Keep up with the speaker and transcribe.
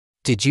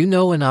Did you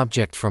know an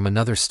object from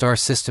another star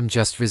system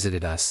just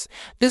visited us?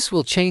 This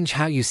will change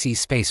how you see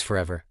space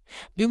forever.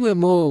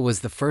 Oumuamua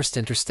was the first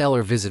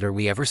interstellar visitor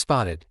we ever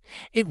spotted.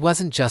 It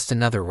wasn't just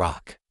another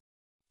rock.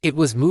 It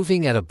was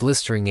moving at a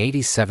blistering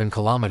 87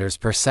 kilometers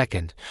per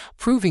second,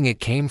 proving it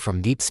came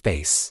from deep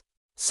space.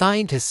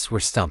 Scientists were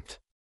stumped.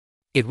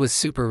 It was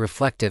super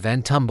reflective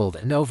and tumbled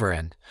end over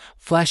end,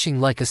 flashing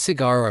like a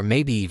cigar or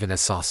maybe even a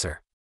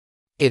saucer.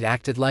 It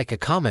acted like a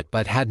comet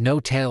but had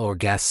no tail or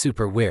gas.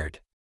 Super weird.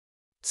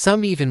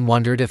 Some even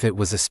wondered if it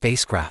was a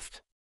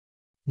spacecraft.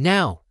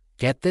 Now,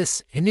 get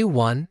this, a new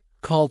one,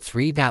 called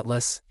 3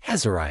 Atlas,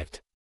 has arrived.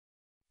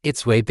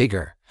 It's way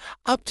bigger,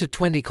 up to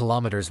 20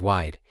 kilometers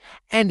wide,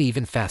 and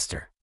even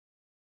faster.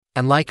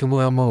 And like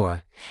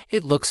oumuamua,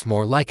 it looks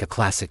more like a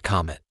classic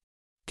comet.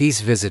 These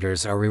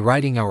visitors are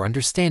rewriting our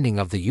understanding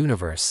of the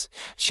universe,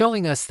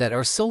 showing us that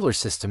our solar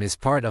system is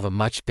part of a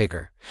much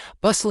bigger,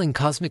 bustling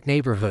cosmic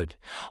neighborhood.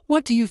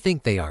 What do you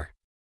think they are?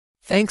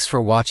 Thanks for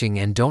watching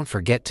and don't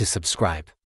forget to subscribe.